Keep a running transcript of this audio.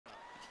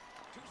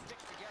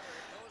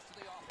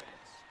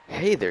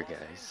Hey there,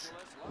 guys.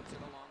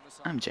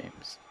 I'm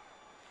James,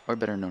 or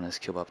better known as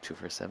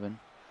Killbop247,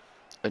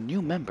 a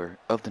new member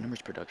of the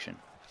Numbers production.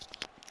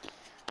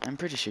 I'm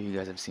pretty sure you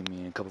guys have seen me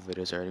in a couple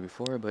videos already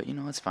before, but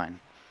it's fine.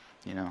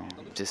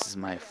 This is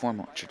my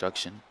formal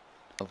introduction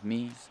of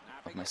me,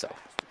 of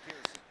myself.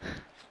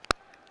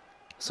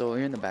 So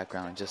here in the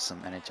background, just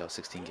some NHL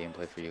 16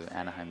 gameplay for you,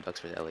 Anaheim Ducks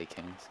vs LA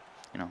Kings.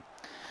 You know.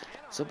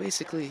 So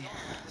basically,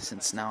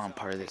 since now I'm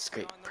part of this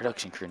great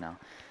production crew now,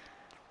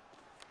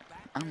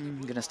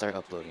 I'm gonna start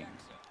uploading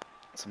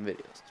some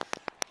videos.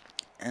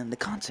 And the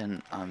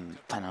content I'm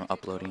planning on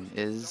uploading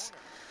is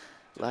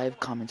live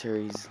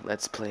commentaries,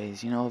 let's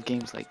plays, of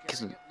games like, cause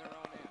some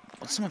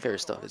of my favorite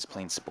stuff is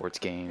playing sports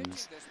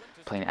games,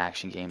 playing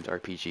action games,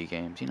 RPG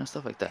games,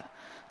 stuff like that.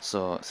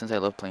 So since I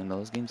love playing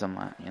those games,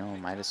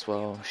 might as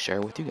well share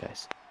with you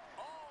guys.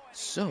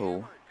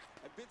 So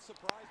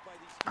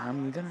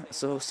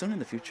so soon in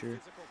the future,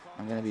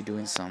 I'm gonna be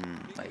doing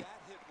some like,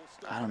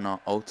 I don't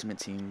know, Ultimate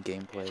Team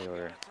gameplay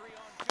or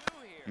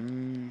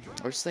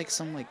just like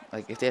some like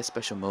if they have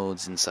special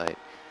modes inside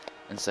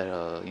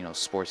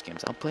sports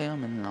games, I'll play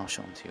them and then I'll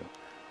show them to you.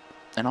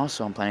 And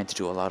also, I'm planning to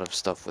do a lot of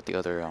stuff with the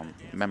other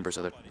members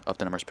of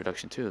the Numbers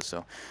production too,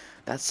 so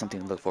that's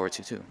something to look forward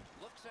to too.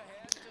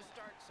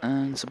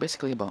 And so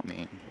basically about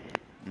me,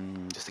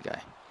 just a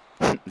guy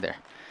there.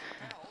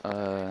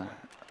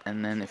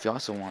 And then if you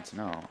also want to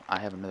know, I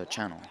have another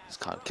channel. It's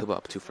called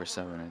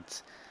Killbop247.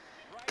 It's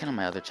kind of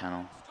my other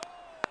channel,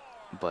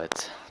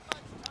 but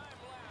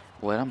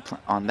what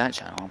on that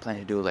channel, I'm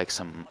planning to do like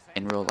some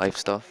in real life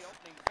stuff,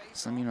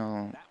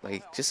 some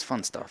like just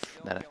fun stuff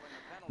that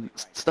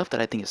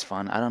I think is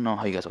fun. I don't know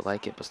how you guys will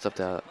like it, but stuff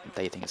that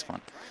you think is fun.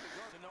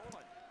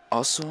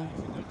 Also,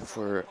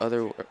 for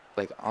other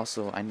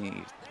also I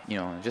need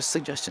just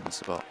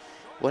suggestions about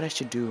what I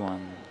should do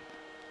on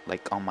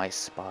my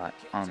spot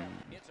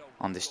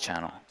on this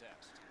channel,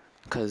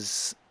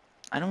 cause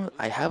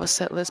I have a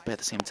set list, but at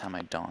the same time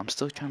I don't. I'm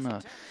still trying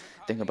to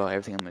think about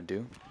everything I'm gonna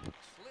do,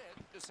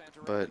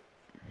 but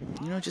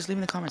just leave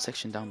in the comment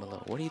section down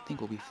below. What do you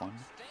think will be fun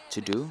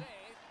to do,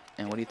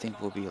 and what do you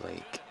think will be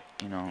like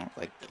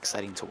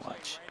exciting to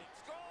watch?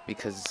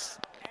 Because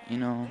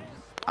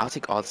I'll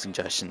take all the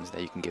suggestions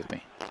that you can give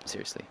me,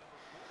 seriously.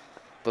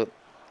 But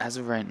as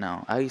of right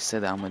now, I already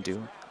said that I'm gonna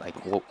do I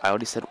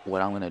already said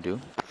what I'm gonna do.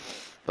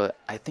 But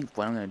I think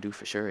what I'm gonna do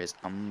for sure is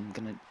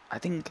I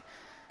think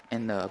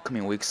in the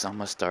upcoming weeks I'm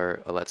gonna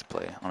start a let's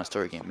play on a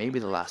story game, maybe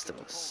The Last of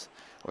Us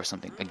or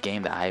something, a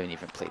game that I haven't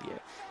even played yet.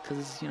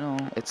 Cause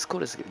it's cool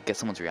to get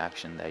someone's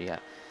reaction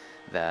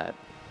that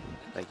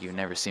like you've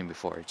never seen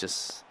before.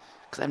 Just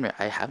cause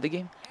I have the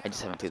game, I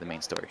just haven't played the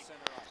main story.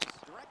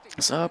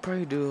 So I'll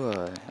probably do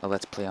a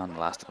let's play on The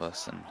Last of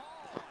Us and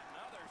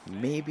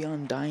maybe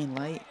on Dying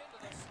Light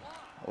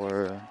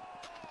or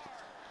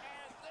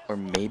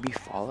maybe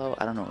Fallout.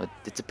 I don't know.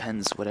 It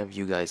depends, whatever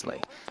you guys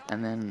like.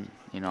 And then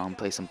I'm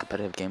play some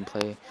competitive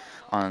gameplay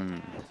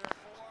on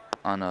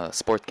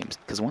sports games.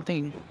 Because one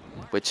thing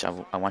which I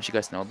want you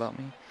guys to know about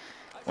me,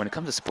 when it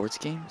comes to sports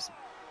games,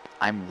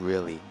 I'm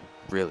really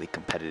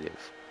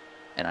competitive,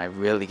 and I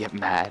really get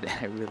mad.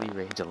 I really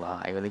rage a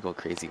lot. I really go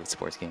crazy with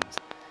sports games.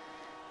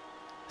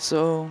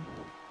 So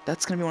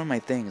that's gonna be one of my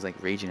things,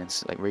 like raging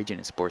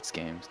in sports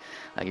games.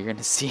 Like you're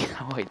gonna see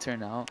how I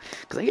turn out,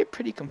 cause I get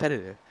pretty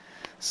competitive.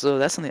 So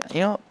that's something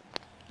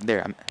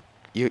there.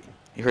 You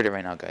heard it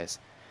right now, guys.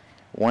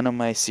 One of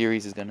my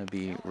series is gonna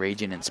be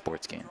raging in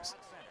sports games.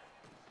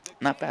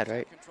 Not bad,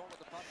 right?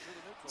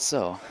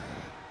 So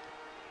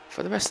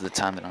for the rest of the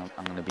time that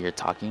I'm gonna be here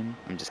talking,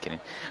 I'm just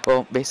kidding.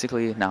 Well,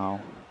 basically now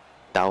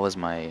that was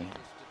my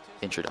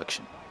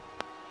introduction.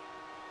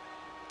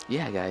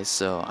 Yeah, guys,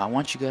 so I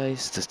want you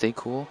guys to stay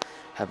cool,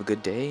 have a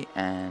good day,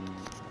 and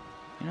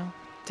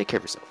take care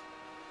of yourself.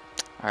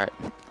 Alright,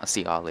 I'll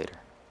see y'all later.